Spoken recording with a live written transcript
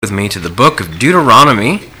With me to the book of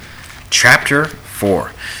Deuteronomy, chapter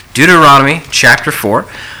 4. Deuteronomy, chapter 4.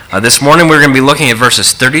 This morning we're going to be looking at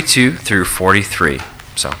verses 32 through 43.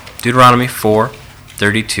 So, Deuteronomy 4,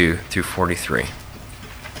 32 through 43.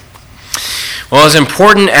 Well, as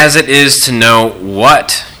important as it is to know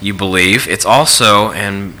what you believe, it's also,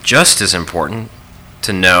 and just as important,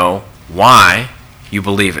 to know why you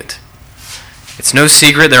believe it. It's no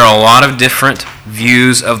secret there are a lot of different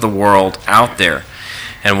views of the world out there.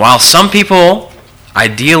 And while some people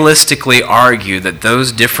idealistically argue that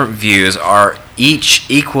those different views are each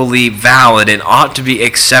equally valid and ought to be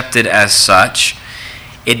accepted as such,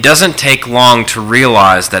 it doesn't take long to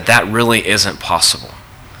realize that that really isn't possible.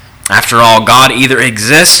 After all, God either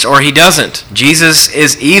exists or he doesn't. Jesus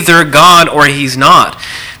is either God or he's not.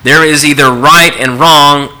 There is either right and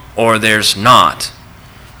wrong or there's not.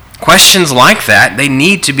 Questions like that, they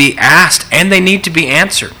need to be asked and they need to be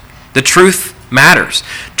answered. The truth matters.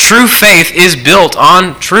 True faith is built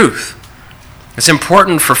on truth. It's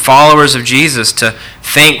important for followers of Jesus to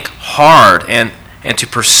think hard and to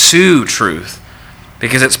pursue truth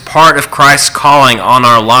because it's part of Christ's calling on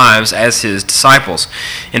our lives as his disciples.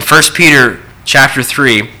 In 1 Peter chapter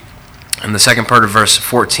 3, in the second part of verse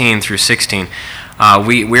 14 through 16,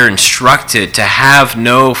 we're instructed to have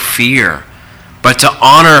no fear, but to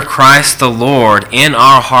honor Christ the Lord in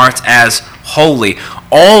our hearts as holy,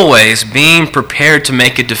 always being prepared to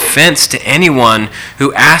make a defense to anyone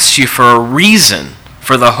who asks you for a reason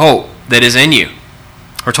for the hope that is in you.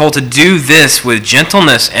 We're told to do this with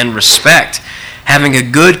gentleness and respect, having a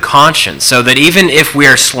good conscience, so that even if we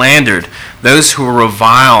are slandered, those who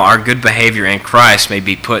revile our good behavior in Christ may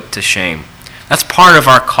be put to shame. That's part of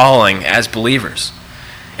our calling as believers.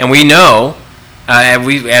 And we know,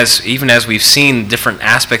 as we've seen different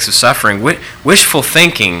aspects of suffering, wishful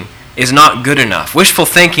thinking is not good enough. Wishful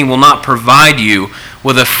thinking will not provide you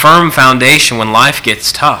with a firm foundation when life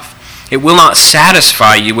gets tough. It will not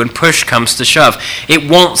satisfy you when push comes to shove. It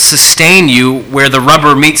won't sustain you where the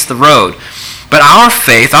rubber meets the road. But our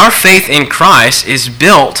faith in Christ is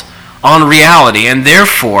built on reality, and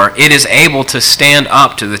therefore it is able to stand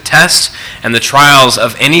up to the tests and the trials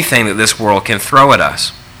of anything that this world can throw at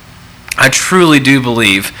us. I truly do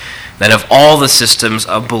believe that of all the systems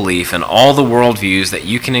of belief and all the worldviews that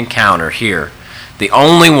you can encounter here, the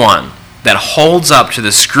only one that holds up to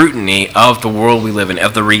the scrutiny of the world we live in,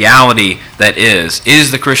 of the reality that is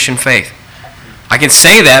the Christian faith. I can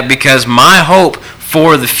say that because my hope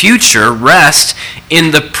for the future rests in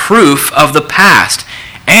the proof of the past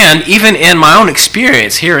and even in my own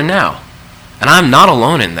experience here and now. And I'm not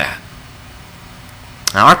alone in that.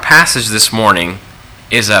 Now, our passage this morning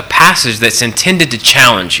is a passage that's intended to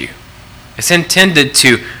challenge you. It's intended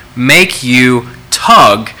to make you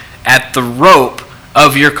tug at the rope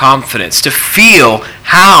of your confidence, to feel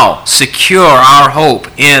how secure our hope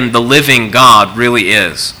in the living God really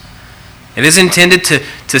is. It is intended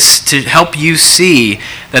to help you see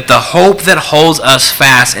that the hope that holds us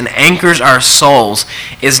fast and anchors our souls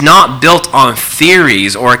is not built on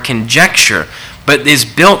theories or conjecture, but is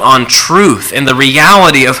built on truth and the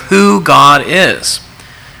reality of who God is.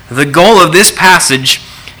 The goal of this passage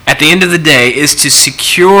at the end of the day is to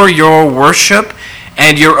secure your worship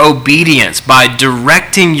and your obedience by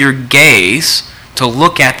directing your gaze to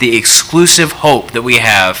look at the exclusive hope that we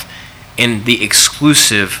have in the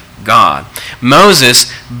exclusive God.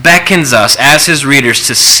 Moses beckons us as his readers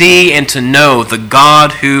to see and to know the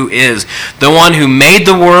God who is, the one who made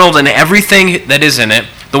the world and everything that is in it,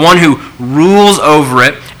 the one who rules over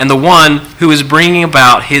it, and the one who is bringing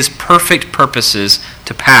about his perfect purposes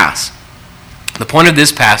to pass. The point of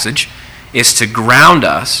this passage is to ground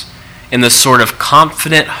us in the sort of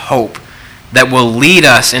confident hope that will lead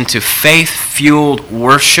us into faith-fueled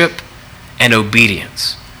worship and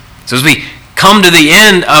obedience. So as we come to the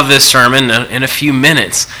end of this sermon in a few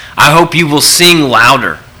minutes, I hope you will sing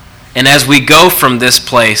louder. And as we go from this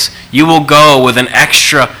place, you will go with an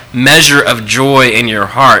extra measure of joy in your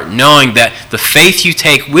heart, knowing that the faith you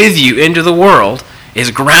take with you into the world is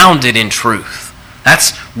grounded in truth.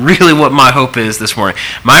 That's really what my hope is this morning.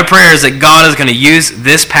 My prayer is that God is going to use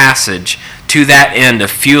this passage to that end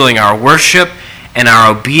of fueling our worship and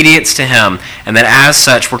our obedience to him, and that as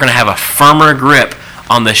such, we're going to have a firmer grip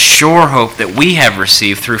on the sure hope that we have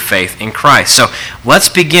received through faith in Christ. So let's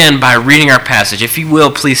begin by reading our passage. If you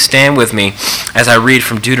will, please stand with me as I read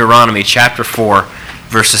from Deuteronomy chapter 4,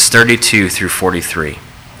 verses 32 through 43.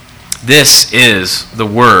 This is the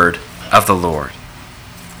word of the Lord.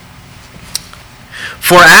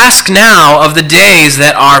 For ask now of the days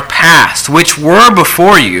that are past, which were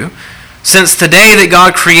before you, since the day that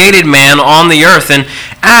God created man on the earth, and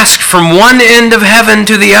ask from one end of heaven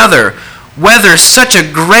to the other whether such a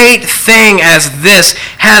great thing as this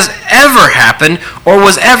has ever happened or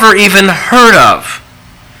was ever even heard of.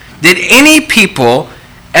 Did any people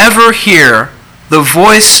ever hear the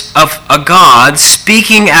voice of a God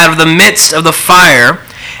speaking out of the midst of the fire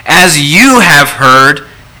as you have heard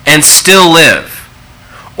and still live?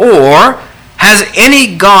 Or has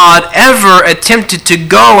any God ever attempted to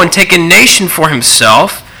go and take a nation for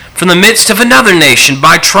himself from the midst of another nation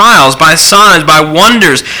by trials, by signs, by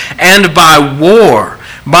wonders, and by war,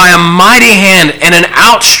 by a mighty hand and an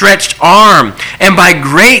outstretched arm, and by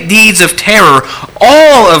great deeds of terror,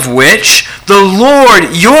 all of which the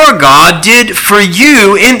Lord your God did for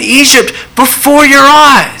you in Egypt before your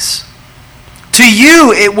eyes? To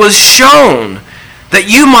you it was shown that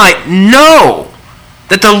you might know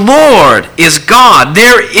that the Lord is God.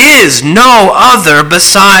 There is no other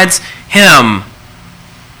besides him.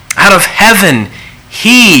 Out of heaven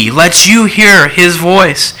he lets you hear his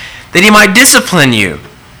voice, that he might discipline you.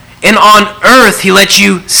 And on earth he lets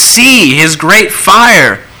you see his great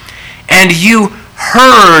fire. And you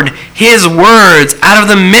heard his words out of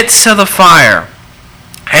the midst of the fire.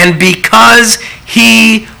 And because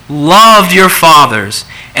he loved your fathers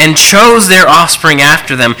and chose their offspring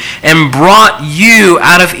after them, and brought you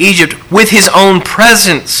out of Egypt with his own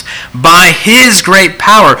presence by his great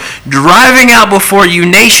power, driving out before you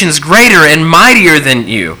nations greater and mightier than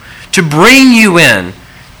you, to bring you in,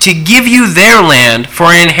 to give you their land for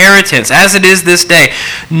an inheritance, as it is this day.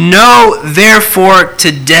 Know therefore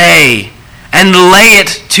today, and lay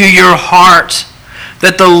it to your heart,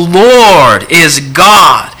 that the Lord is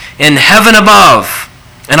God in heaven above,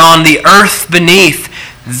 and on the earth beneath.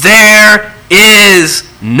 There is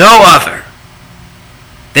no other.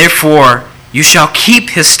 Therefore, you shall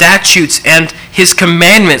keep his statutes and his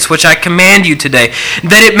commandments, which I command you today,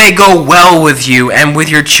 that it may go well with you and with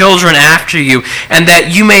your children after you, and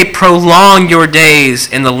that you may prolong your days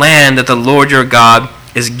in the land that the Lord your God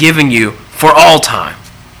is giving you for all time.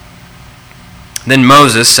 Then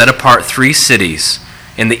Moses set apart 3 cities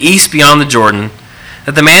in the east beyond the Jordan,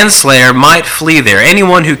 that the manslayer might flee there,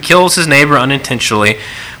 anyone who kills his neighbor unintentionally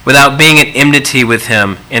without being in enmity with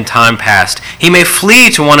him in time past. He may flee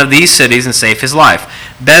to one of these cities and save his life.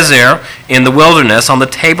 Bezer in the wilderness on the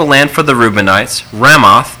tableland for the Reubenites,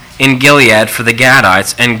 Ramoth in Gilead for the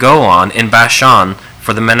Gadites, and Golan in Bashan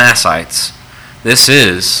for the Manassites. This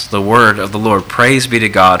is the word of the Lord. Praise be to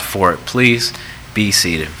God for it. Please be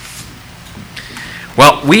seated.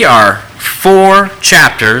 Well, we are 4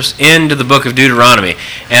 chapters into the book of Deuteronomy,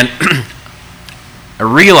 and I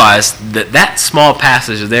realized that small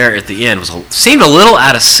passage there at the end seemed a little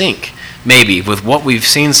out of sync, maybe, with what we've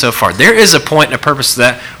seen so far. There is a point and a purpose to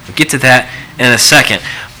that. We'll get to that in a second.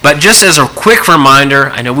 But just as a quick reminder,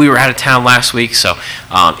 I know we were out of town last week, so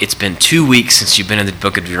it's been 2 weeks since you've been in the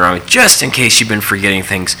book of Deuteronomy. Just in case you've been forgetting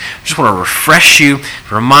things, I just want to refresh you,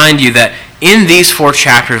 remind you that in these 4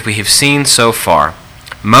 chapters we have seen so far,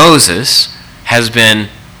 Moses has been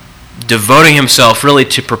devoting himself really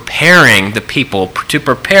to preparing the people, to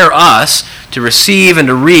prepare us to receive and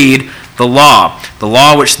to read the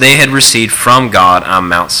law which they had received from God on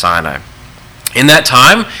Mount Sinai. In that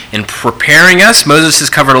time, in preparing us, Moses has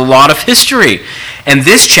covered a lot of history. And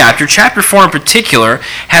this chapter 4 in particular,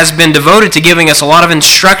 has been devoted to giving us a lot of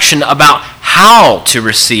instruction about how to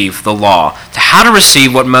receive the law, to how to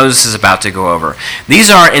receive what Moses is about to go over.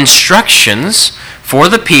 These are instructions for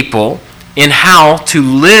the people in how to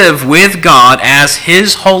live with God as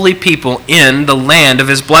his holy people in the land of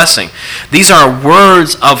his blessing. These are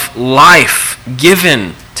words of life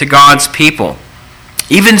given to God's people.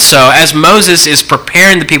 Even so, as Moses is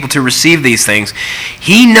preparing the people to receive these things,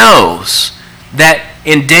 he knows that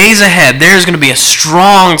in days ahead there is going to be a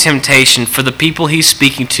strong temptation for the people he's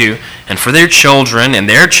speaking to and for their children and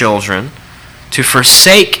their children to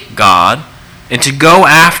forsake God and to go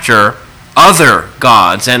after other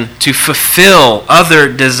gods and to fulfill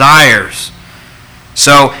other desires.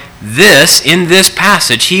 So in this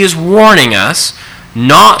passage, he is warning us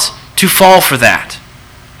not to fall for that.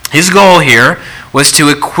 His goal here was to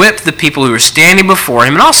equip the people who were standing before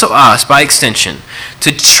him, and also us by extension,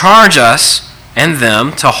 to charge us and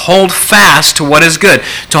them to hold fast to what is good,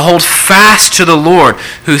 to hold fast to the Lord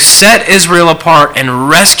who set Israel apart and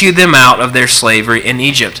rescued them out of their slavery in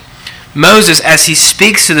Egypt. Moses, as he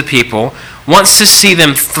speaks to the people, wants to see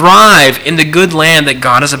them thrive in the good land that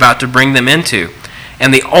God is about to bring them into.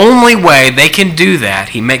 And the only way they can do that,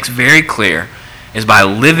 he makes very clear, is by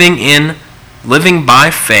living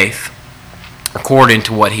by faith according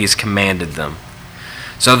to what he has commanded them.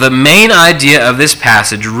 So the main idea of this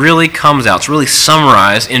passage really comes out, it's really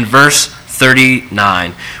summarized in verse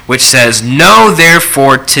 39, which says, "Know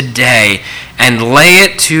therefore today, and lay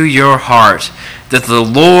it to your heart, that the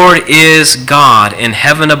Lord is God in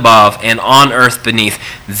heaven above and on earth beneath.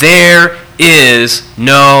 There is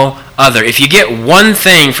no other." If you get one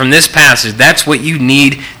thing from this passage, that's what you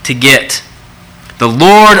need to get. The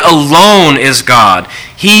Lord alone is God.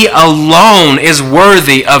 He alone is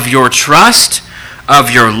worthy of your trust, of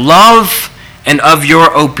your love, and of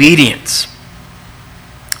your obedience.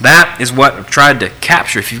 That is what I've tried to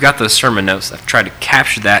capture. If you've got those sermon notes, I've tried to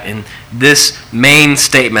capture that in this main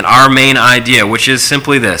statement, our main idea, which is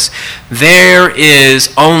simply this: there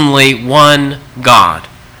is only one God.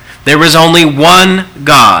 There is only one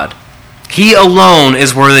God. He alone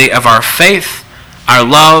is worthy of our faith, our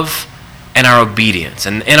love, and our obedience.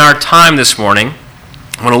 And in our time this morning,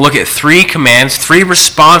 I want to look at 3 commands, 3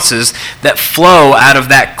 responses that flow out of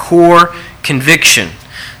that core conviction.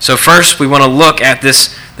 So first, we want to look at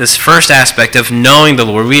this first aspect of knowing the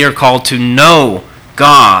Lord. We are called to know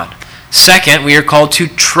God. Second, we are called to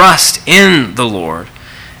trust in the Lord.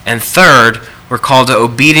 And third, we're called to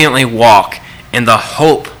obediently walk in the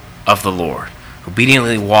hope of the Lord.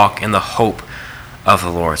 Obediently walk in the hope of the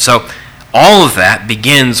Lord. So all of that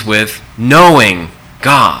begins with knowing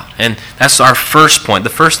God. And that's our first point, the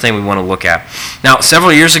first thing we want to look at. Now,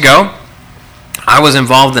 several years ago, I was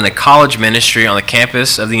involved in a college ministry on the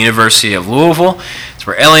campus of the University of Louisville. It's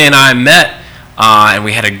where Ellie and I met, and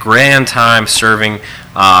we had a grand time serving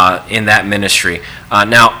in that ministry.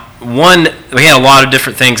 We had a lot of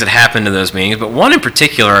different things that happened in those meetings, but one in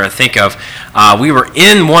particular I think of, we were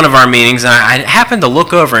in one of our meetings, and I happened to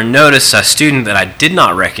look over and notice a student that I did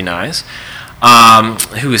not recognize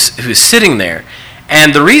who was sitting there.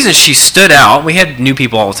 And the reason she stood out, we had new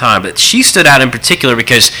people all the time, but she stood out in particular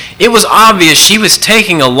because it was obvious she was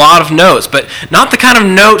taking a lot of notes, but not the kind of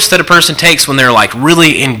notes that a person takes when they're like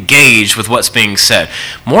really engaged with what's being said.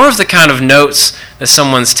 More of the kind of notes that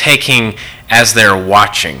someone's taking as they're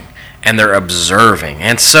watching and they're observing.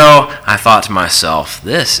 And so I thought to myself,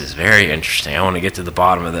 this is very interesting. I want to get to the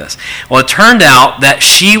bottom of this. Well, it turned out that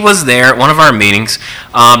she was there at one of our meetings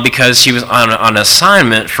because she was on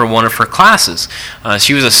assignment for one of her classes.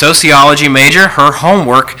 She was a sociology major. Her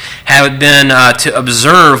homework had been to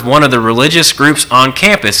observe one of the religious groups on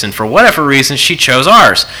campus, and for whatever reason, she chose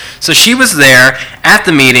ours. So she was there at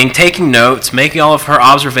the meeting, taking notes, making all of her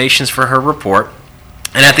observations for her report.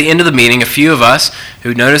 And at the end of the meeting, a few of us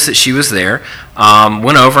who noticed that she was there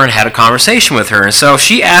went over and had a conversation with her. And so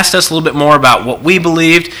she asked us a little bit more about what we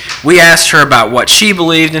believed. We asked her about what she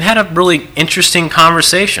believed and had a really interesting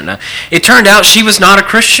conversation. It turned out she was not a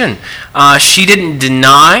Christian. She didn't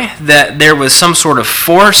deny that there was some sort of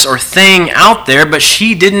force or thing out there, but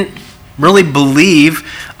she didn't really believe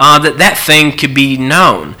that thing could be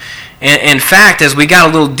known. In fact, as we got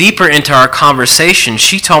a little deeper into our conversation,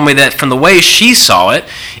 she told me that from the way she saw it,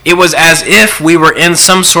 it was as if we were in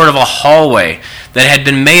some sort of a hallway that had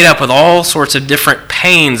been made up with all sorts of different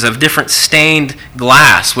panes of different stained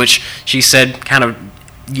glass, which she said kind of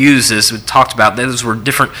uses, we talked about, those were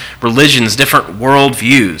different religions, different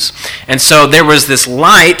worldviews. And so there was this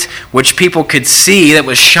light which people could see that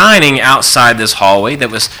was shining outside this hallway, that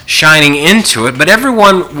was shining into it, but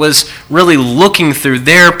everyone was really looking through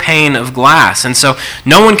their pane of glass. And so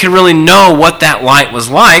no one could really know what that light was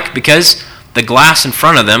like because the glass in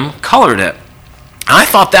front of them colored it. And I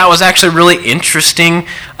thought that was actually a really interesting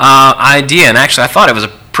idea, and actually I thought it was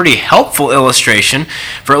a pretty helpful illustration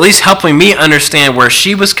for at least helping me understand where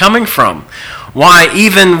she was coming from. Why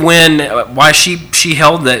she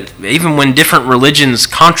held that even when different religions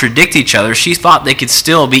contradict each other, she thought they could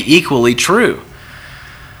still be equally true.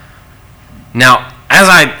 Now, as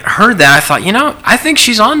I heard that, I thought, I think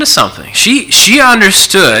she's onto something. She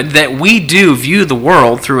understood that we do view the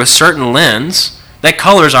world through a certain lens that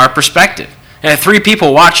colors our perspective. And if 3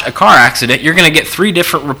 people watch a car accident, you're going to get 3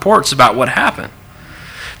 different reports about what happened.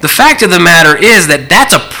 The fact of the matter is that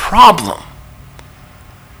that's a problem.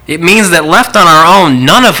 It means that left on our own,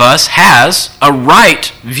 none of us has a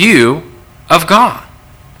right view of God.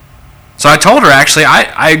 So I told her, actually,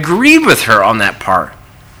 I agreed with her on that part.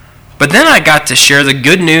 But then I got to share the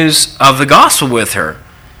good news of the gospel with her.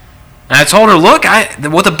 And I told her, look,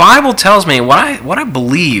 what the Bible tells me, what I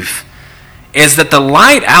believe, is that the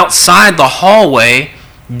light outside the hallway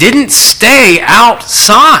didn't stay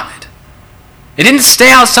outside. It didn't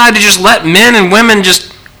stay outside to just let men and women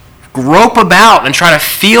just grope about and try to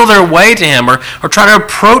feel their way to him or try to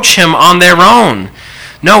approach him on their own.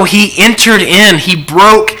 No, he entered in, he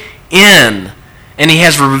broke in, and he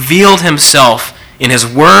has revealed himself in his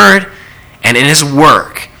word and in his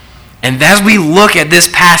work. And as we look at this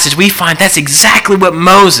passage, we find that's exactly what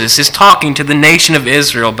Moses is talking to the nation of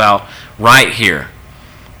Israel about right here.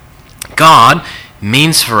 God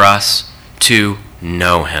means for us to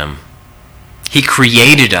know him. He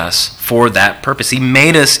created us for that purpose. He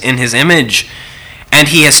made us in his image, and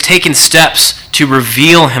he has taken steps to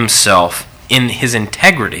reveal himself in his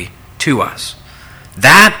integrity to us.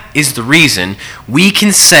 That is the reason we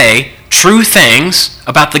can say true things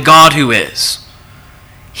about the God who is.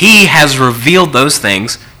 He has revealed those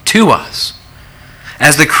things to us.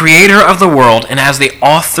 As the creator of the world and as the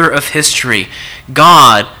author of history,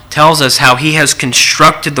 God tells us how he has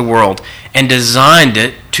constructed the world and designed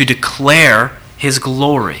it to declare his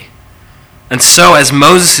glory. And so as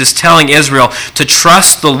Moses is telling Israel to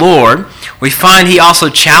trust the Lord, we find he also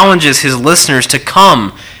challenges his listeners to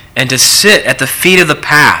come and to sit at the feet of the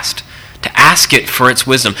past, to ask it for its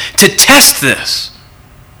wisdom, to test this.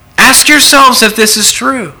 Ask yourselves if this is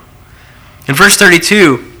true. In verse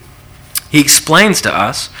 32, he explains to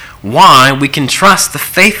us why we can trust the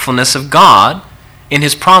faithfulness of God in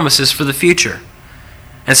his promises for the future.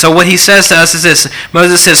 And so what he says to us is this.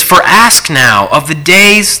 Moses says, "For ask now of the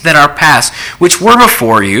days that are past, which were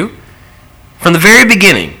before you, from the very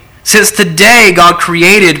beginning, since the day God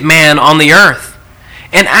created man on the earth,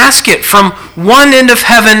 and ask it from one end of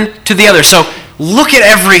heaven to the other." So look at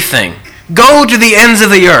everything. Go to the ends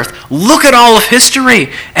of the earth. Look at all of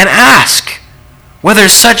history and ask whether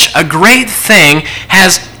such a great thing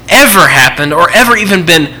has ever happened or ever even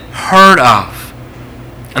been heard of.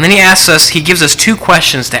 And then he gives us two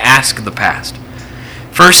questions to ask of the past.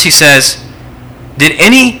 First, he says, did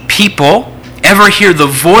any people ever hear the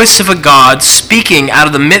voice of a God speaking out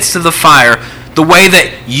of the midst of the fire the way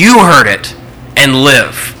that you heard it and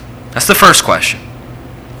live? That's the first question.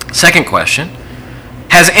 Second question,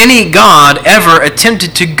 has any God ever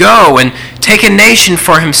attempted to go and take a nation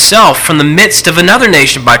for himself from the midst of another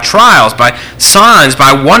nation by trials, by signs,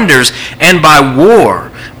 by wonders, and by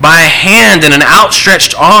war, by a hand and an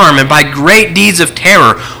outstretched arm, and by great deeds of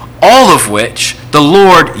terror, all of which the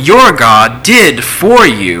Lord your God did for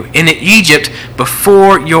you in Egypt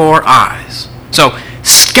before your eyes? So,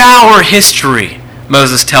 scour history,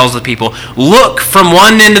 Moses tells the people. Look from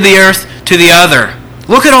one end of the earth to the other.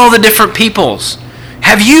 Look at all the different peoples.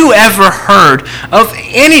 Have you ever heard of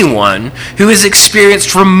anyone who has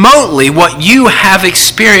experienced remotely what you have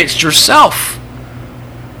experienced yourself?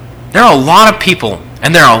 There are a lot of people,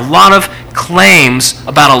 and there are a lot of claims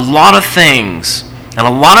about a lot of things. And a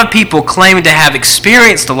lot of people claiming to have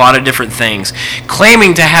experienced a lot of different things,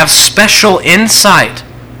 claiming to have special insight.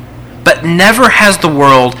 But never has the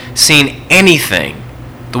world seen anything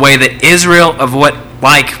the way that Israel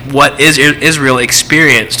Israel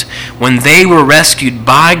experienced when they were rescued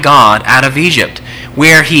by God out of Egypt,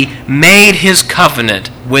 where he made his covenant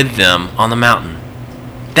with them on the mountain.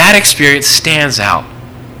 That experience stands out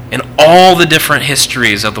in all the different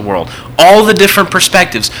histories of the world, all the different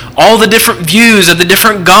perspectives, all the different views of the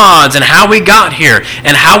different gods and how we got here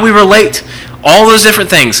and how we relate, all those different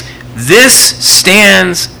things. This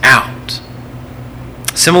stands out.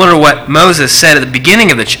 Similar to what Moses said at the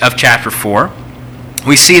beginning of chapter 4,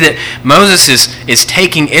 we see that Moses is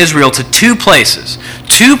taking Israel to two places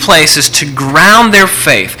to ground their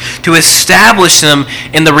faith, to establish them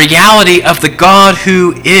in the reality of the God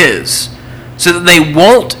who is, so that they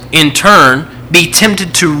won't, in turn, be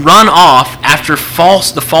tempted to run off after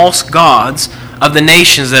the false gods of the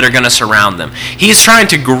nations that are going to surround them. He's trying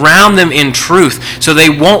to ground them in truth so they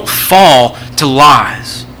won't fall to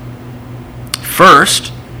lies.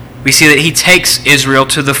 First, we see that he takes Israel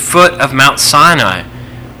to the foot of Mount Sinai,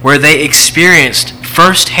 where they experienced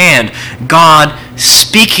firsthand God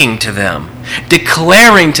speaking to them,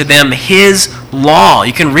 declaring to them his law.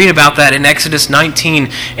 You can read about that in Exodus 19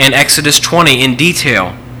 and Exodus 20 in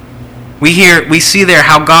detail. We see there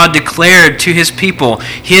how God declared to his people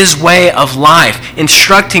his way of life,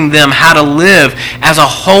 instructing them how to live as a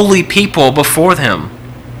holy people before him.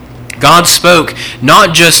 God spoke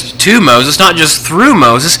not just to Moses, not just through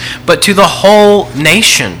Moses, but to the whole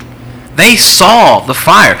nation. They saw the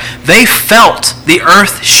fire. They felt the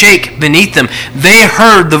earth shake beneath them. They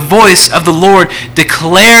heard the voice of the Lord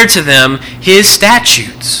declare to them his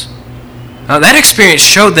statutes. Now, that experience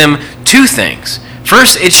showed them two things.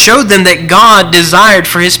 First, it showed them that God desired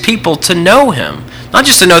for his people to know him. Not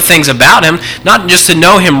just to know things about him, not just to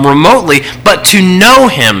know him remotely, but to know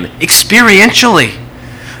him experientially.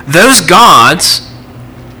 Those gods,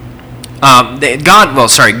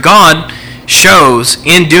 God shows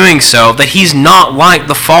in doing so that he's not like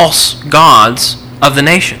the false gods of the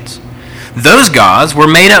nations. Those gods were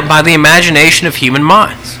made up by the imagination of human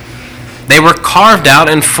minds. They were carved out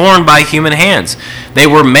and formed by human hands. They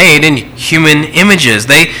were made in human images.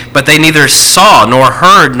 But they neither saw, nor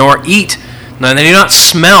heard, nor eat, nor they do not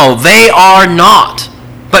smell. They are not,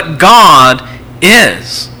 but God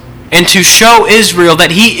is. And to show Israel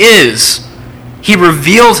that He is, He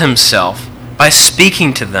revealed Himself by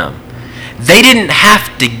speaking to them. They didn't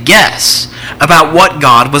have to guess about what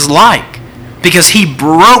God was like, because He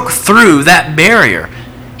broke through that barrier.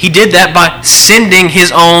 He did that by sending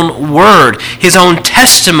His own word, His own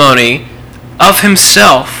testimony of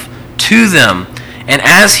Himself to them. And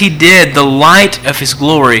as He did, the light of His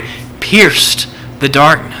glory pierced the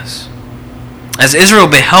darkness. As Israel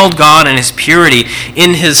beheld God in His purity,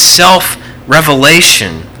 in His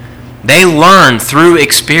self-revelation, they learned through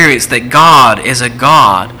experience that God is a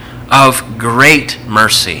God of great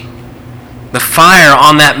mercy. The fire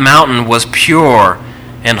on that mountain was pure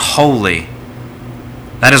and holy.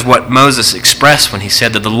 That is what Moses expressed when he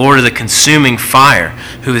said that the Lord is a consuming fire,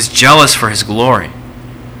 who is jealous for His glory.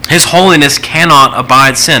 His holiness cannot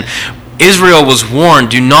abide sin. Israel was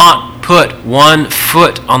warned, do not put 1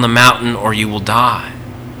 foot on the mountain or you will die.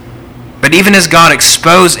 But even as God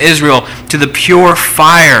exposed Israel to the pure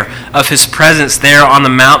fire of His presence there on the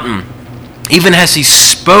mountain, even as He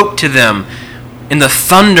spoke to them in the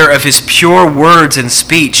thunder of His pure words and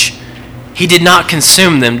speech, He did not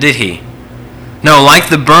consume them, did He? No, like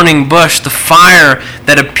the burning bush, the fire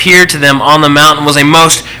that appeared to them on the mountain was a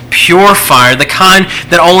most pure fire, the kind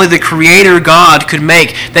that only the Creator God could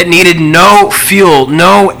make, that needed no fuel,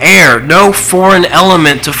 no air, no foreign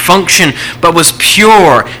element to function, but was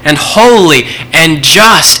pure and holy and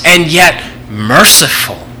just and yet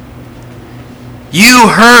merciful. You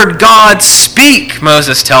heard God speak,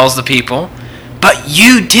 Moses tells the people, but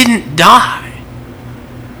you didn't die.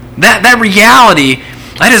 That reality,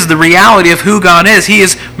 that is the reality of who God is. He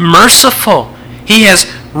is merciful. He has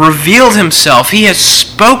revealed Himself. He has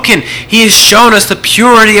spoken. He has shown us the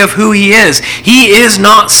purity of who He is. He is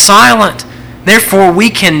not silent. Therefore, we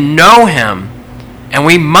can know Him, and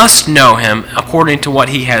we must know Him according to what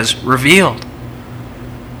He has revealed.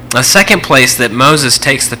 The second place that Moses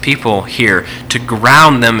takes the people here to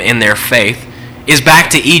ground them in their faith is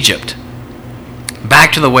back to Egypt,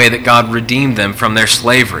 back to the way that God redeemed them from their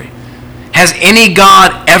slavery. Has any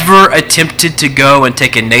God ever attempted to go and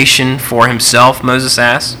take a nation for Himself, Moses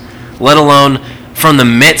asks, let alone from the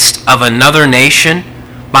midst of another nation,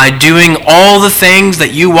 by doing all the things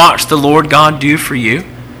that you watch the Lord God do for you?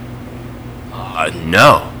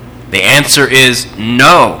 No. The answer is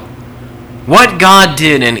no. What God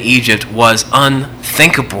did in Egypt was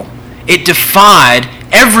unthinkable. It defied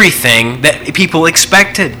everything that people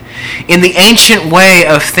expected. In the ancient way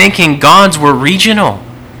of thinking, gods were regional.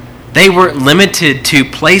 They were limited to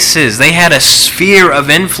places. They had a sphere of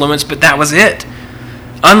influence, but that was it.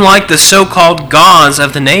 Unlike the so-called gods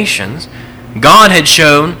of the nations, God had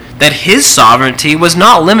shown that His sovereignty was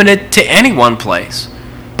not limited to any one place,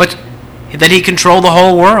 but that He controlled the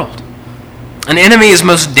whole world. An enemy is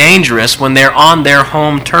most dangerous when they're on their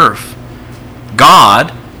home turf.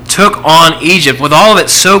 God took on Egypt with all of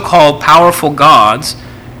its so-called powerful gods,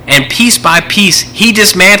 and piece by piece, He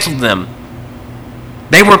dismantled them.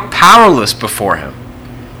 They were powerless before Him.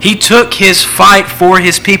 He took His fight for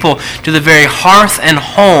His people to the very hearth and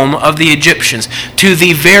home of the Egyptians, to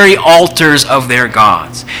the very altars of their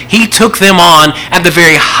gods. He took them on at the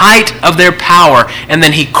very height of their power, and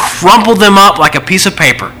then He crumpled them up like a piece of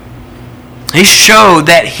paper. He showed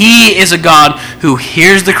that He is a God who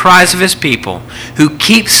hears the cries of His people, who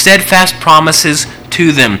keeps steadfast promises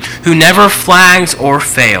to them, who never flags or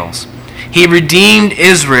fails. He redeemed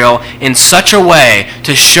Israel in such a way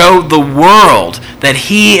to show the world that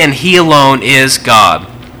He and He alone is God.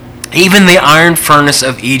 Even the iron furnace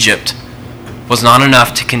of Egypt was not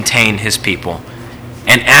enough to contain His people.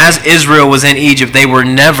 And as Israel was in Egypt, they were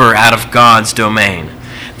never out of God's domain.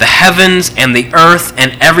 The heavens and the earth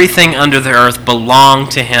and everything under the earth belong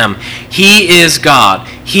to Him. He is God,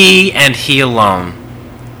 He and He alone.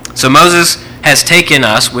 So Moses has taken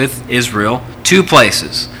us with Israel 2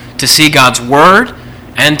 places: to see God's word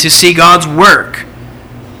and to see God's work.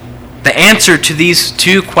 The answer to these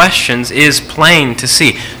 2 questions is plain to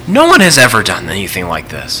see. No one has ever done anything like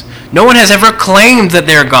this. No one has ever claimed that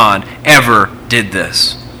their God ever did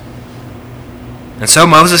this. And so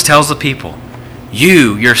Moses tells the people,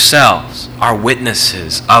 you yourselves are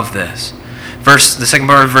witnesses of this. The second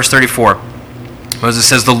part of verse 34. Moses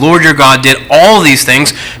says, the Lord your God did all these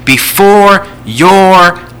things before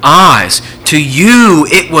your eyes. To you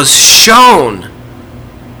it was shown.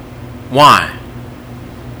 Why?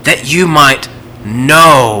 That you might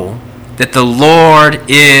know that the Lord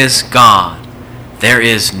is God. There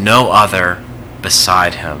is no other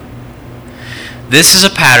beside him. This is a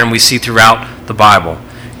pattern we see throughout the Bible.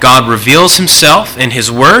 God reveals himself in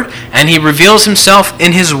his word, and he reveals himself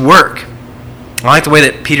in his work. I like the way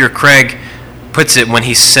that Peter Craig puts it when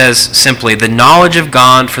he says simply, the knowledge of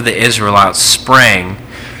God for the Israelites sprang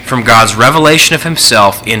from God's revelation of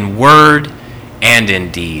himself in word and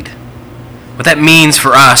in deed. What that means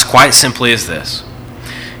for us, quite simply, is this.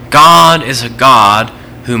 God is a God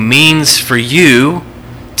who means for you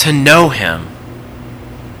to know him.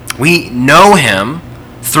 We know him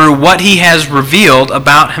through what he has revealed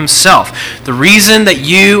about himself. The reason that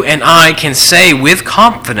you and I can say with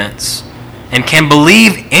confidence and can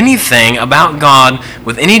believe anything about God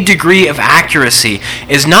with any degree of accuracy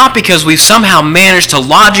is not because we've somehow managed to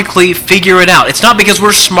logically figure it out. It's not because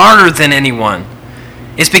we're smarter than anyone.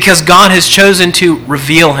 It's because God has chosen to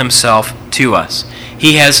reveal himself to us.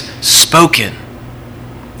 He has spoken.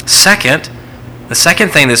 Second, the second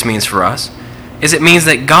thing this means for us is it means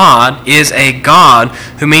that God is a God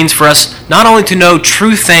who means for us not only to know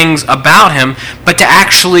true things about him, but to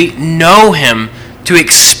actually know him, to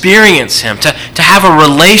experience him, to have a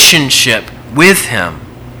relationship with him.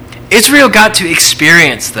 Israel got to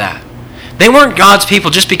experience that. They weren't God's people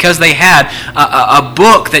just because they had a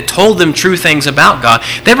book that told them true things about God.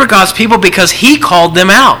 They were God's people because he called them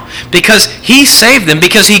out, because he saved them,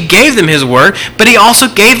 because he gave them his word, but he also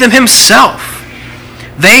gave them himself.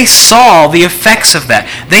 They saw the effects of that.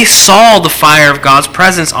 They saw the fire of God's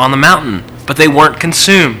presence on the mountain, but they weren't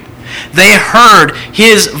consumed. They heard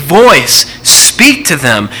his voice speak to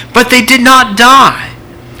them, but they did not die.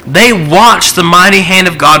 They watched the mighty hand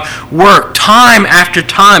of God work time after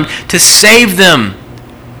time to save them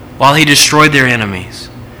while he destroyed their enemies.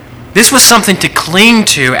 This was something to cling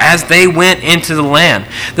to as they went into the land.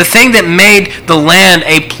 The thing that made the land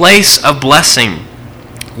a place of blessing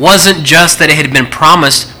wasn't just that it had been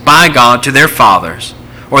promised by God to their fathers,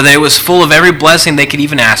 or that it was full of every blessing they could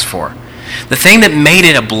even ask for. The thing that made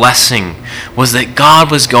it a blessing was that God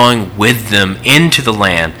was going with them into the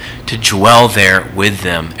land to dwell there with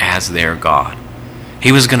them as their God.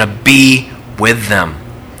 He was going to be with them.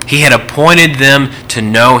 He had appointed them to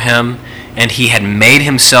know him, and he had made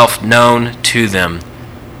himself known to them,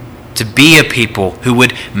 to be a people who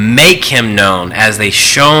would make him known as they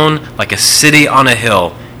shone like a city on a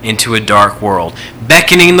hill into a dark world,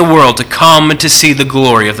 beckoning the world to come and to see the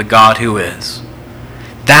glory of the God who is.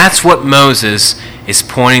 That's what Moses is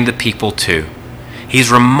pointing the people to.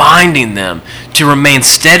 He's reminding them to remain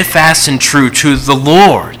steadfast and true to the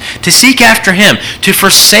Lord, to seek after him, to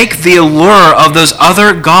forsake the allure of those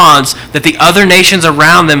other gods that the other nations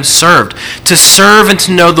around them served, to serve and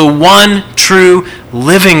to know the one true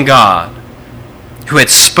living God who had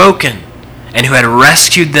spoken and who had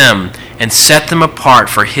rescued them and set them apart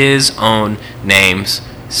for his own name's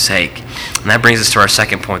sake. And that brings us to our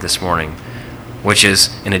second point this morning, which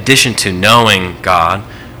is, in addition to knowing God,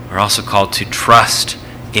 we're also called to trust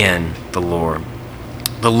in the Lord.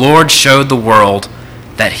 The Lord showed the world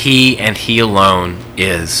that he and he alone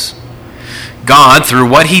is. God, through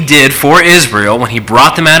what he did for Israel when he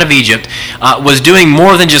brought them out of Egypt, was doing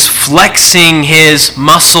more than just flexing his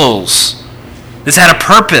muscles. This had a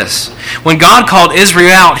purpose. When God called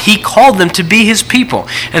Israel out, he called them to be his people.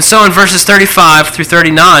 And so in verses 35 through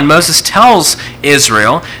 39, Moses tells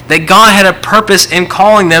Israel that God had a purpose in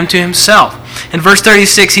calling them to himself. In verse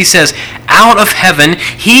 36, he says, out of heaven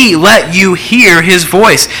he let you hear his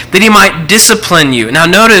voice, that he might discipline you. Now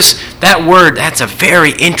notice that word, that's a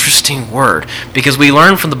very interesting word, because we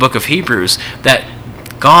learn from the book of Hebrews that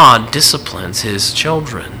God disciplines his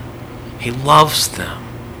children. He loves them.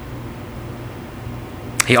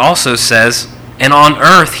 He also says, and on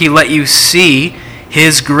earth he let you see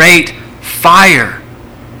his great fire,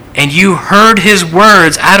 and you heard his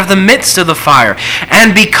words out of the midst of the fire.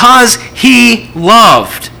 And because he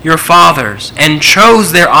loved your fathers and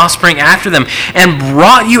chose their offspring after them and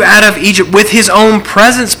brought you out of Egypt with his own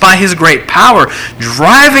presence by his great power,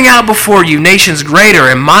 driving out before you nations greater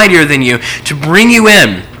and mightier than you, to bring you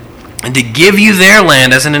in and to give you their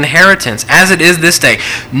land as an inheritance, as it is this day.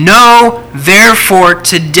 Know therefore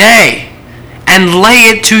today, and lay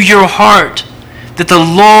it to your heart, that the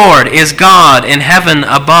Lord is God in heaven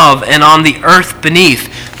above and on the earth beneath.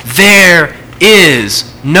 There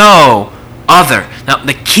is no other. Now,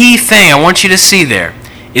 the key thing I want you to see there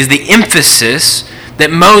is the emphasis that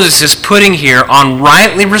Moses is putting here on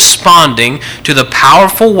rightly responding to the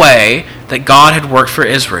powerful way that God had worked for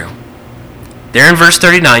Israel. There in verse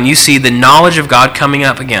 39, you see the knowledge of God coming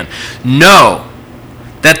up again. Know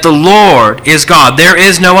that the Lord is God. There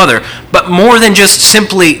is no other. But more than just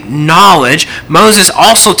simply knowledge, Moses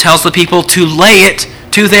also tells the people to lay it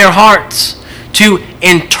to their hearts, to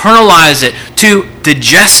internalize it, to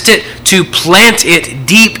digest it, to plant it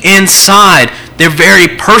deep inside their very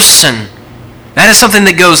person. That is something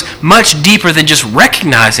that goes much deeper than just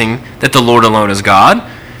recognizing that the Lord alone is God.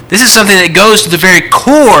 This is something that goes to the very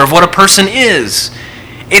core of what a person is.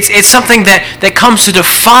 It's something that comes to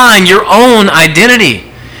define your own identity.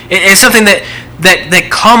 It's something that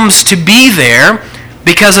comes to be there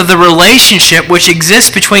because of the relationship which exists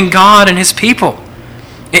between God and his people.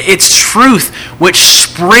 It's truth which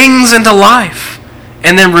springs into life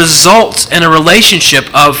and then results in a relationship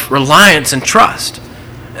of reliance and trust.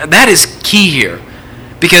 That is key here.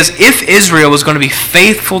 Because if Israel was going to be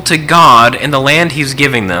faithful to God in the land he's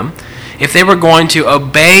giving them, if they were going to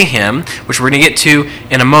obey him, which we're going to get to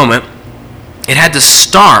in a moment, it had to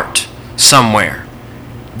start somewhere.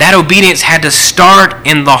 That obedience had to start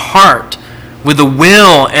in the heart with the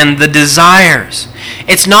will and the desires.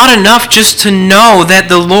 It's not enough just to know that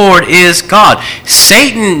the Lord is God.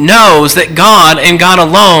 Satan knows that God and God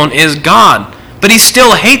alone is God, but he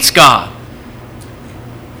still hates God.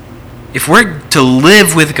 If we're to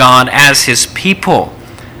live with God as his people,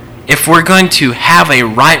 if we're going to have a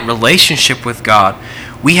right relationship with God,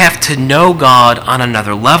 we have to know God on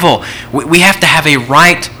another level. We have to have a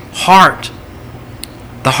right heart.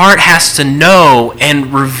 The heart has to know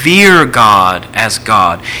and revere God as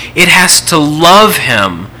God. It has to love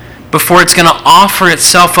him before it's going to offer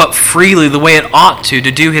itself up freely the way it ought to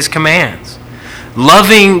do his commands.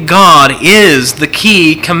 Loving God is the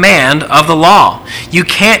key command of the law. You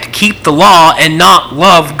can't keep the law and not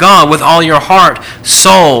love God with all your heart,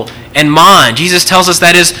 soul, and mind. Jesus tells us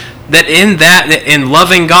that in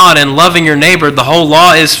loving God and loving your neighbor, the whole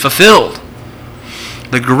law is fulfilled.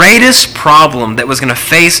 The greatest problem that was going to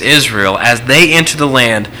face Israel as they entered the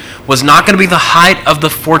land was not going to be the height of the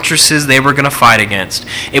fortresses they were going to fight against.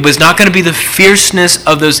 It was not going to be the fierceness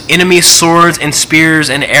of those enemy swords and spears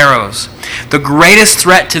and arrows. The greatest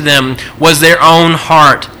threat to them was their own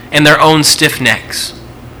heart and their own stiff necks.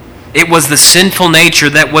 It was the sinful nature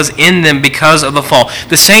that was in them because of the fall.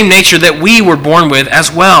 The same nature that we were born with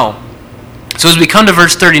as well. So as we come to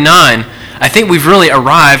verse 39, I think we've really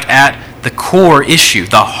arrived at the core issue,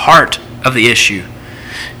 the heart of the issue.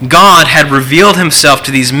 God had revealed himself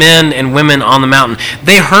to these men and women on the mountain.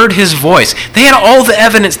 They heard his voice. They had all the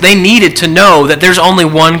evidence they needed to know that there's only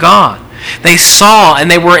one God. They saw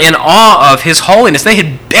and they were in awe of his holiness. They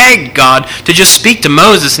had begged God to just speak to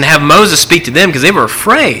Moses and have Moses speak to them because they were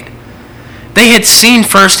afraid. They had seen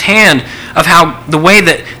firsthand of how the way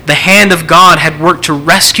that the hand of God had worked to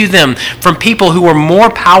rescue them from people who were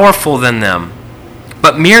more powerful than them.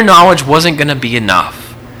 But mere knowledge wasn't going to be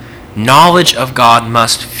enough. Knowledge of God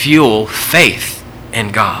must fuel faith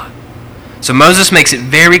in God. So Moses makes it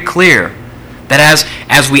very clear that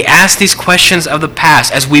as we ask these questions of the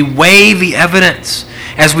past, as we weigh the evidence,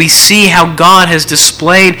 as we see how God has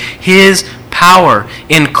displayed his power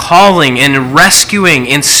in calling, in rescuing,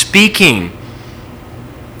 in speaking,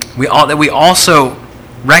 we also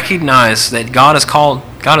recognize that God has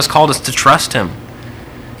called us to trust him.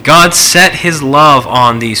 God set his love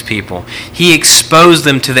on these people. He exposed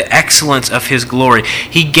them to the excellence of his glory.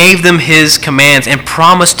 He gave them his commands and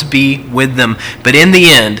promised to be with them. But in the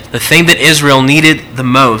end, the thing that Israel needed the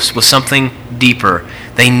most was something deeper.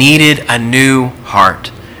 They needed a new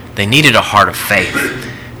heart. They needed a heart of faith.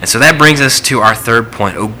 And so that brings us to our third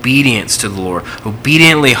point, obedience to the Lord,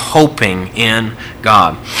 obediently hoping in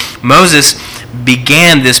God. Moses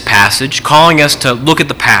began this passage calling us to look at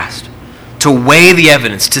the past, to weigh the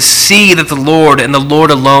evidence, to see that the Lord and the Lord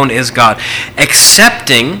alone is God,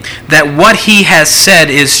 accepting that what he has said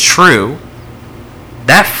is true.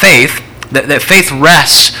 That faith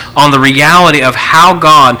rests on the reality of how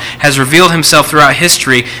God has revealed himself throughout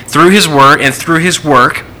history, through his word and through his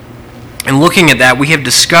work. And looking at that, we have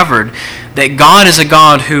discovered that God is a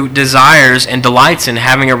God who desires and delights in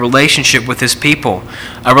having a relationship with his people,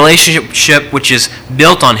 a relationship which is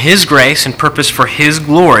built on his grace and purpose for his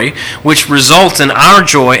glory, which results in our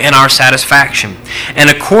joy and our satisfaction. And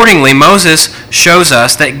accordingly, Moses shows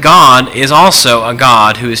us that God is also a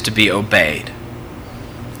God who is to be obeyed.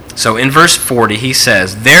 So in verse 40, he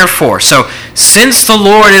says, "Therefore, so since the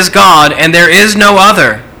Lord is God and there is no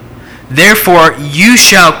other, therefore you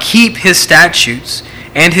shall keep his statutes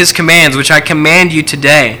and his commands, which I command you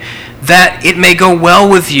today, that it may go well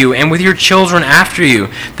with you and with your children after you,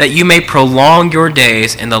 that you may prolong your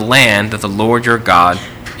days in the land that the Lord your God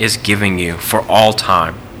is giving you for all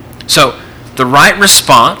time." So the right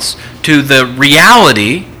response to the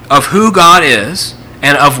reality of who God is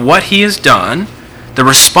and of what he has done, the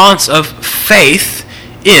response of faith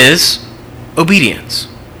is obedience.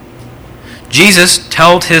 Jesus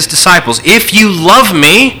told his disciples, if you love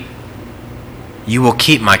me, you will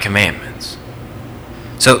keep my commandments.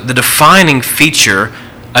 So the defining feature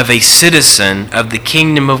of a citizen of the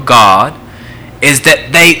kingdom of God is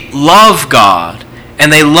that they love God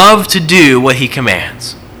and they love to do what he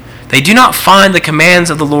commands. They do not find the commands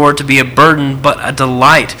of the Lord to be a burden but a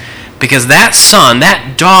delight, because that son,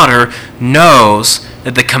 that daughter, knows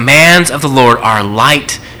that the commands of the Lord are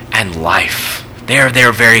light and life. They are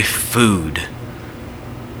their very food.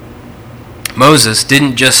 Moses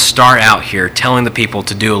didn't just start out here telling the people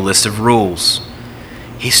to do a list of rules.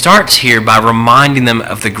 He starts here by reminding them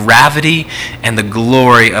of the gravity and the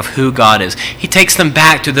glory of who God is. He takes them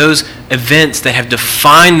back to those events that have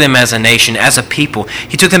defined them as a nation, as a people.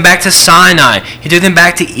 He took them back to Sinai. He took them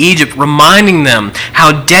back to Egypt, reminding them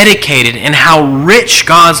how dedicated and how rich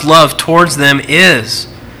God's love towards them is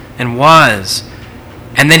and was.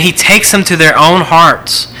 And then he takes them to their own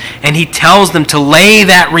hearts, and he tells them to lay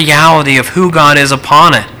that reality of who God is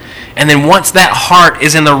upon it. And then once that heart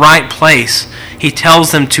is in the right place, he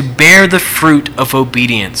tells them to bear the fruit of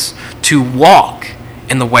obedience, to walk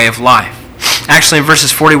in the way of life. Actually, in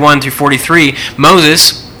verses 41 through 43,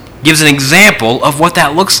 Moses gives an example of what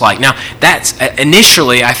that looks like. Now, that's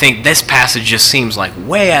initially, I think this passage just seems like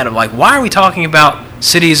way out of, why are we talking about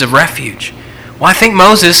cities of refuge? Well, I think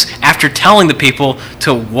Moses, after telling the people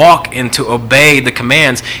to walk and to obey the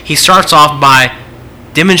commands, he starts off by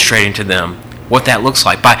demonstrating to them what that looks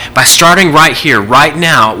like, by starting right here, right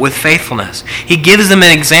now, with faithfulness. He gives them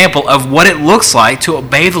an example of what it looks like to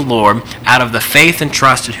obey the Lord out of the faith and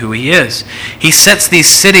trust in who he is. He sets these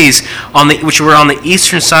cities, which were on the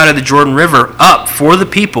eastern side of the Jordan River, up for the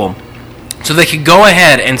people so they could go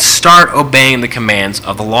ahead and start obeying the commands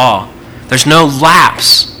of the law. There's no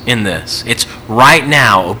lapse in this. It's right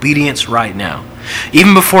now, obedience right now.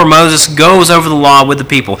 Even before Moses goes over the law with the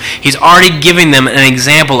people, he's already giving them an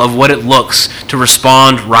example of what it looks to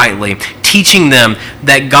respond rightly, teaching them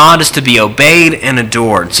that God is to be obeyed and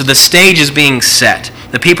adored. So the stage is being set.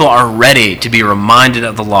 The people are ready to be reminded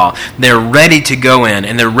of the law. They're ready to go in,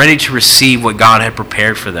 and they're ready to receive what God had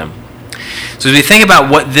prepared for them. So as we think about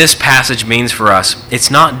what this passage means for us,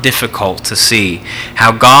 it's not difficult to see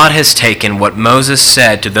how God has taken what Moses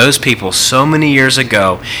said to those people so many years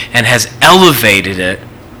ago and has elevated it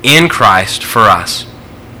in Christ for us.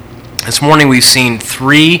 This morning we've seen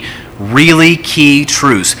three really key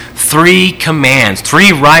truths, three commands,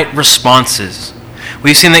 three right responses.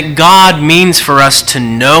 We've seen that God means for us to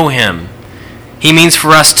know him. He means for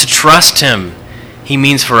us to trust him. He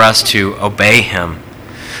means for us to obey him.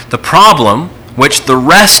 The problem, which the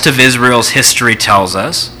rest of Israel's history tells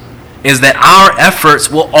us, is that our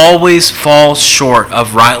efforts will always fall short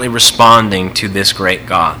of rightly responding to this great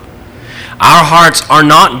God. Our hearts are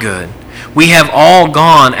not good. We have all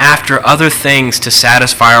gone after other things to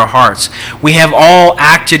satisfy our hearts. We have all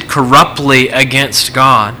acted corruptly against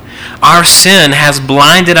God. Our sin has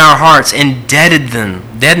blinded our hearts and deadened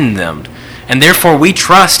them. And therefore we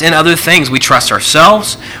trust in other things. We trust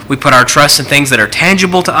ourselves. We put our trust in things that are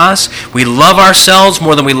tangible to us. We love ourselves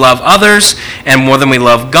more than we love others and more than we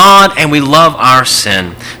love God, and we love our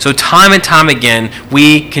sin. So time and time again,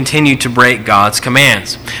 we continue to break God's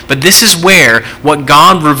commands. But this is where what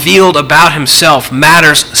God revealed about himself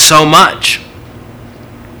matters so much.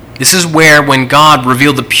 This is where when God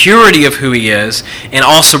revealed the purity of who he is and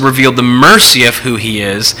also revealed the mercy of who he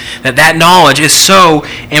is, that knowledge is so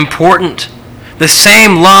important. The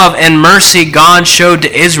same love and mercy God showed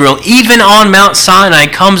to Israel, even on Mount Sinai,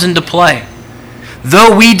 comes into play.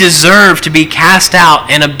 Though we deserve to be cast out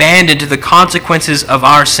and abandoned to the consequences of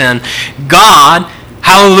our sin, God,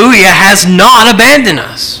 hallelujah, has not abandoned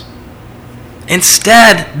us.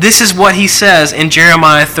 Instead, this is what he says in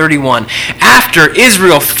Jeremiah 31. After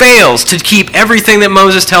Israel fails to keep everything that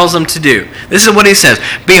Moses tells them to do, this is what he says.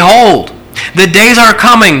 Behold, the days are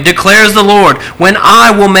coming, declares the Lord, when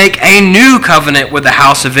I will make a new covenant with the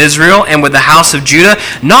house of Israel and with the house of Judah,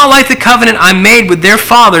 not like the covenant I made with their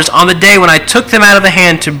fathers on the day when I took them out of the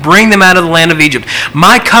hand to bring them out of the land of Egypt.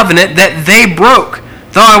 My covenant that they broke,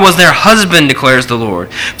 though I was their husband, declares the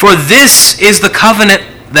Lord. For this is the covenant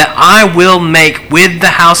that I will make with the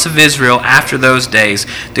house of Israel after those days,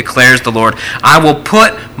 declares the Lord. I will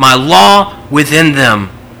put my law within them,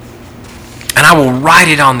 and I will write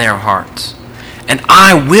it on their hearts. And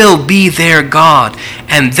I will be their God,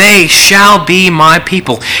 and they shall be my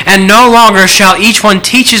people. And no longer shall each one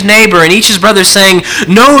teach his neighbor and each his brother, saying,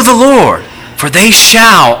 Know the Lord, for they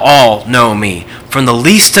shall all know me, from the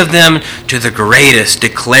least of them to the greatest,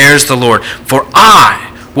 declares the Lord. For I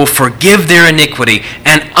will forgive their iniquity,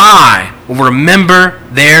 and I will remember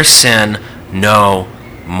their sin no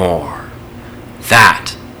more.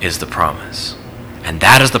 That is the promise. And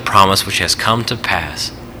that is the promise which has come to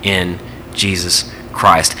pass in Jesus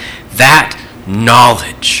Christ. That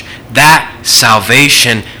knowledge, that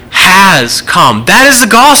salvation has come. That is the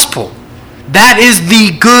gospel. That is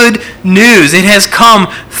the good news. It has come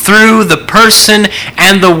through the person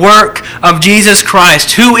and the work of Jesus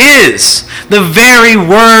Christ, who is the very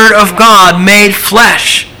Word of God made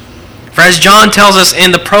flesh. For as John tells us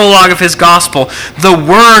in the prologue of his gospel, the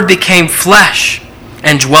Word became flesh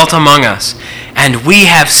and dwelt among us. And we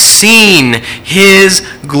have seen his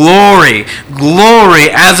glory, glory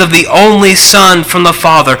as of the only Son from the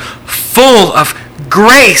Father, full of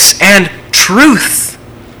grace and truth.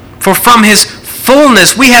 For from his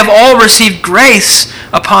fullness we have all received grace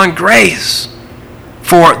upon grace.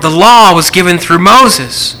 For the law was given through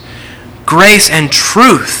Moses. Grace and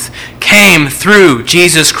truth came through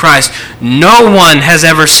Jesus Christ. No one has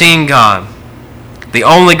ever seen God. The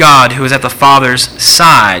only God who is at the Father's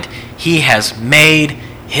side, he has made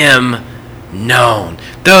him known.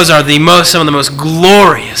 Those are some of the most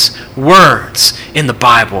glorious words in the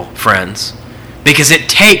Bible, friends. Because it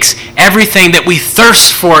takes everything that we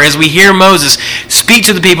thirst for as we hear Moses speak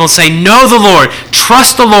to the people and say, know the Lord,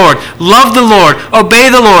 trust the Lord, love the Lord, obey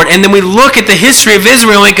the Lord. And then we look at the history of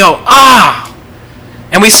Israel and we go,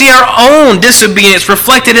 and we see our own disobedience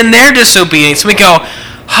reflected in their disobedience. We go,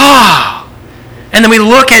 And then we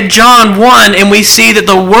look at John 1 and we see that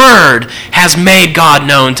the Word has made God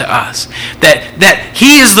known to us. That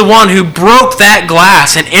he is the one who broke that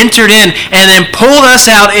glass and entered in and then pulled us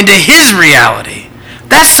out into his reality.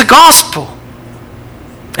 That's the gospel.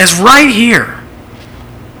 It's right here.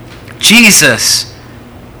 Jesus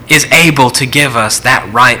is able to give us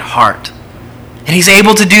that right heart. And he's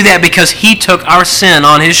able to do that because he took our sin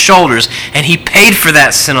on his shoulders and he paid for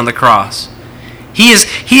that sin on the cross. He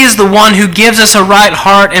is the one who gives us a right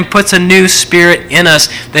heart and puts a new spirit in us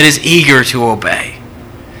that is eager to obey.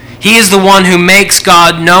 He is the one who makes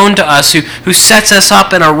God known to us, who sets us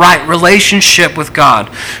up in a right relationship with God,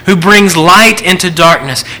 who brings light into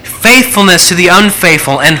darkness, faithfulness to the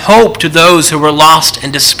unfaithful, and hope to those who were lost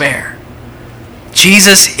in despair.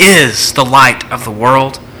 Jesus is the light of the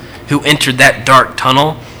world who entered that dark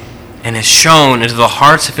tunnel and has shone into the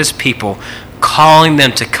hearts of his people, calling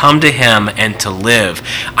them to come to him and to live.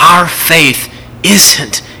 Our faith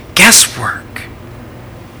isn't guesswork.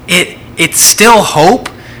 It's still hope,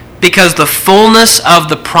 because the fullness of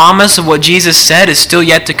the promise of what Jesus said is still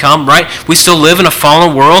yet to come, right? We still live in a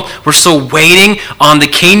fallen world. We're still waiting on the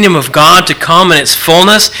kingdom of God to come in its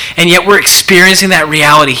fullness, and yet we're experiencing that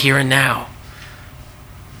reality here and now.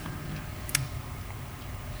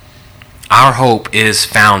 Our hope is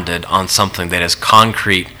founded on something that is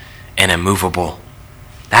concrete and immovable.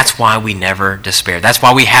 That's why we never despair. That's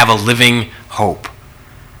why we have a living hope.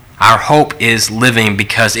 Our hope is living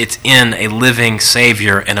because it's in a living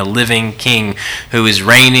Savior and a living King who is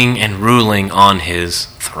reigning and ruling on his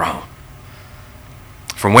throne.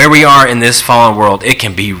 From where we are in this fallen world, it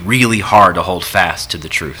can be really hard to hold fast to the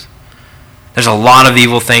truth. There's a lot of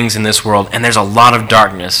evil things in this world, and there's a lot of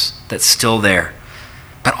darkness that's still there.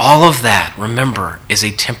 But all of that, remember, is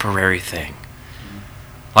a temporary thing.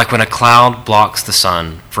 Like when a cloud blocks the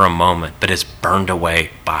sun for a moment, but is burned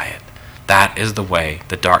away by it. That is the way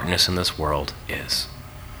the darkness in this world is.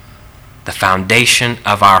 The foundation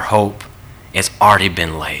of our hope has already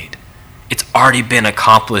been laid. It's already been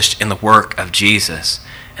accomplished in the work of Jesus,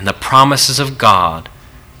 and the promises of God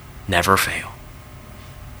never fail.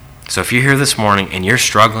 So if you're here this morning and you're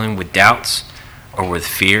struggling with doubts or with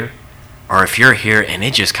fear, or if you're here and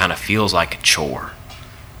it just kind of feels like a chore,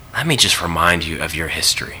 let me just remind you of your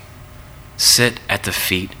history. Sit at the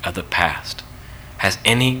feet of the past. Has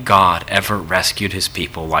any God ever rescued his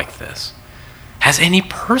people like this? Has any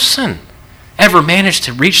person ever managed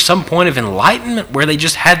to reach some point of enlightenment where they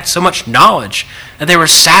just had so much knowledge that they were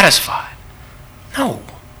satisfied? No,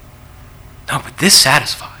 but this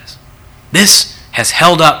satisfies. This has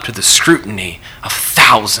held up to the scrutiny of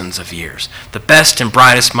thousands of years. The best and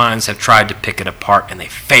brightest minds have tried to pick it apart, and they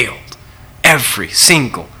failed every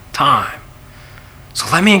single time. So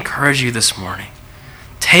let me encourage you this morning.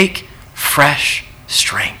 Take fresh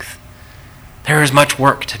strength. There is much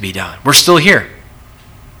work to be done. We're still here.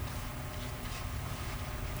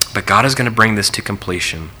 But God is going to bring this to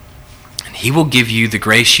completion. And he will give you the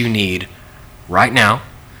grace you need right now.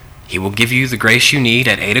 He will give you the grace you need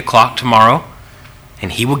at 8 o'clock tomorrow.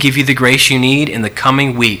 And he will give you the grace you need in the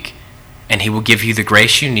coming week. And he will give you the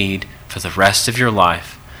grace you need for the rest of your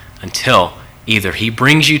life until either he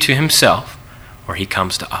brings you to himself or he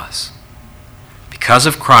comes to us. Because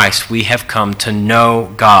of Christ, we have come to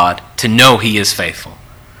know God, to know he is faithful.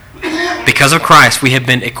 Because of Christ, we have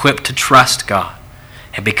been equipped to trust God.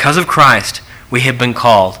 And because of Christ, we have been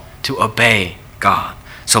called to obey God.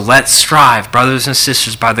 So let's strive, brothers and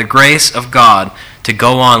sisters, by the grace of God, to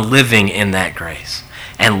go on living in that grace.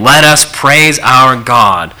 And let us praise our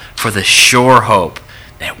God for the sure hope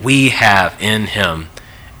that we have in him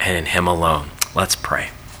and in him alone. Let's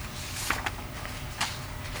pray.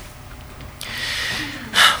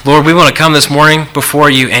 Lord, we want to come this morning before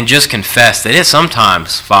you and just confess that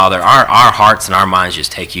sometimes, Father, our hearts and our minds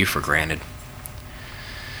just take you for granted.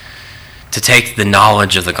 To take the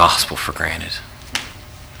knowledge of the gospel for granted.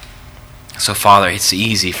 So, Father, it's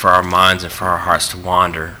easy for our minds and for our hearts to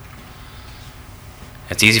wander.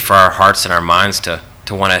 It's easy for our hearts and our minds to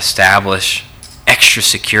want to establish extra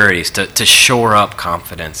securities, to shore up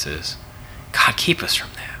confidences. God, keep us from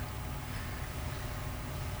that.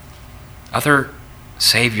 Other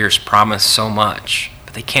saviors promise so much,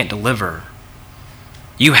 but they can't deliver.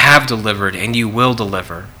 You have delivered and you will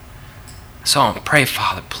deliver. So I pray,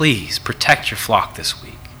 Father, please protect your flock this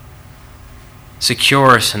week.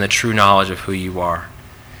 Secure us in the true knowledge of who you are.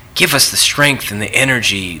 Give us the strength and the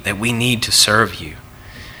energy that we need to serve you.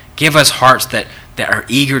 Give us hearts that are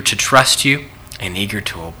eager to trust you and eager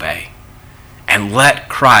to obey. And let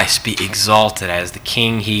Christ be exalted as the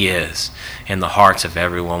King he is in the hearts of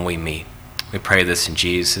everyone we meet. We pray this in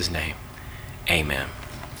Jesus' name. Amen.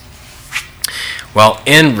 Well,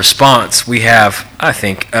 in response, we have, I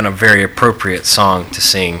think, a very appropriate song to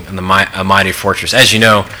sing in A Mighty Fortress. As you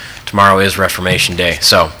know, tomorrow is Reformation Day,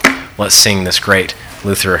 so let's sing this great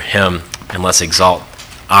Luther hymn and let's exalt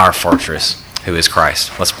our fortress, who is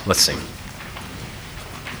Christ. Let's sing.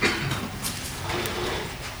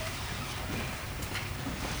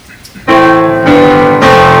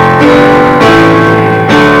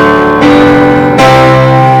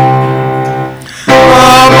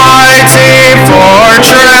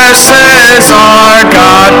 Fortresses our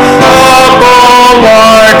God, a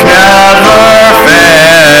bulwark never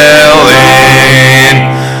failing.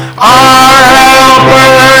 Our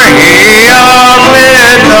helper, he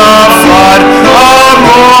amid the flood of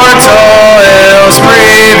mortal ills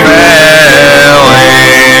prevailing.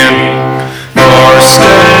 For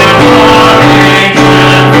still nothing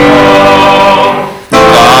can go,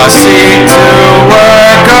 seek to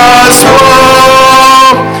work us woe.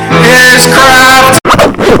 His craft.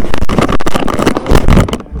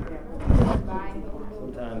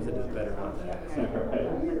 Sometimes it is better not to ask.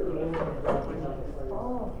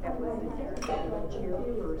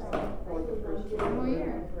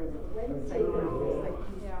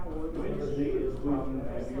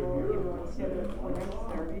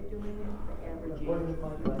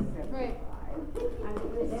 Right.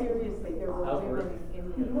 Seriously, there were women in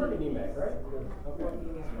the... You work in EMAC, right? Okay.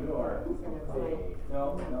 You are. No,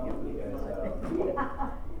 you guys.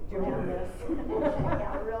 Doing this.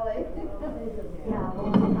 Yeah, really.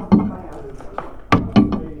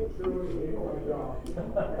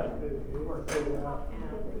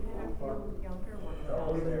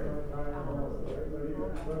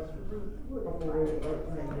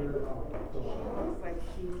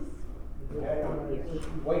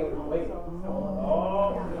 Wait.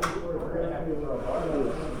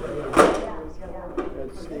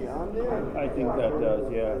 I think that does,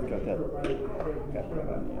 yeah. It's got that.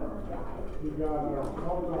 You got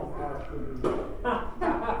I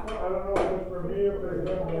don't know if it's for me or for him,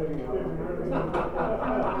 but he's getting really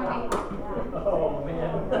Oh,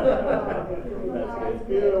 man.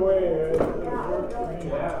 Either way, it works for me.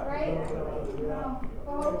 Yeah. Right? Well,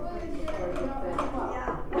 hopefully it's good.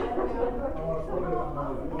 I want to put it on my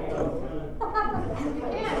You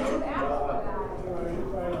can't just ask for that.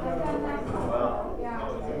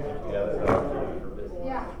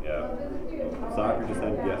 Yeah. Soccer just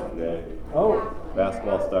ended yesterday. Oh.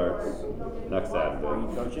 Basketball starts next Saturday. Are you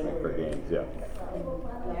coaching? For games, yeah.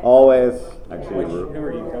 Always. Actually, Who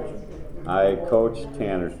are you coaching? I coach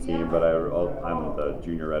Tanner's team, but I'm the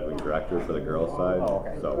junior Red Wing director for the girls' side. Oh,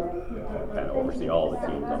 okay. So I kind of oversee all the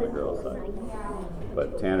teams on the girls' side.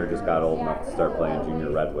 But Tanner just got old enough to start playing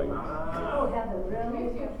junior Red Wing.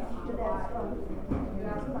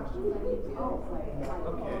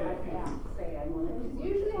 It's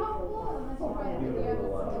usually helpful unless you find a video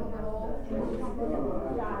that's a little.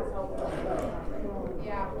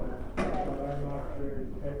 Yeah.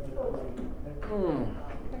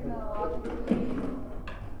 Technologically.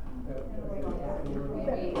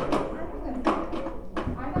 Maybe.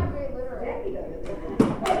 I'm not very literate.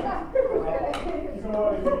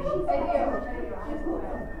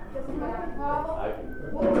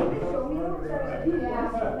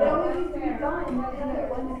 Hope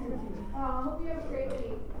you have a great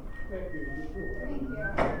week. Thank you. You too. Thank you.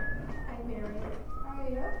 Hi, Mary. How are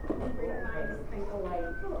you? Great minds think alike.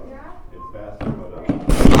 Yeah. It's fast,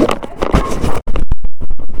 but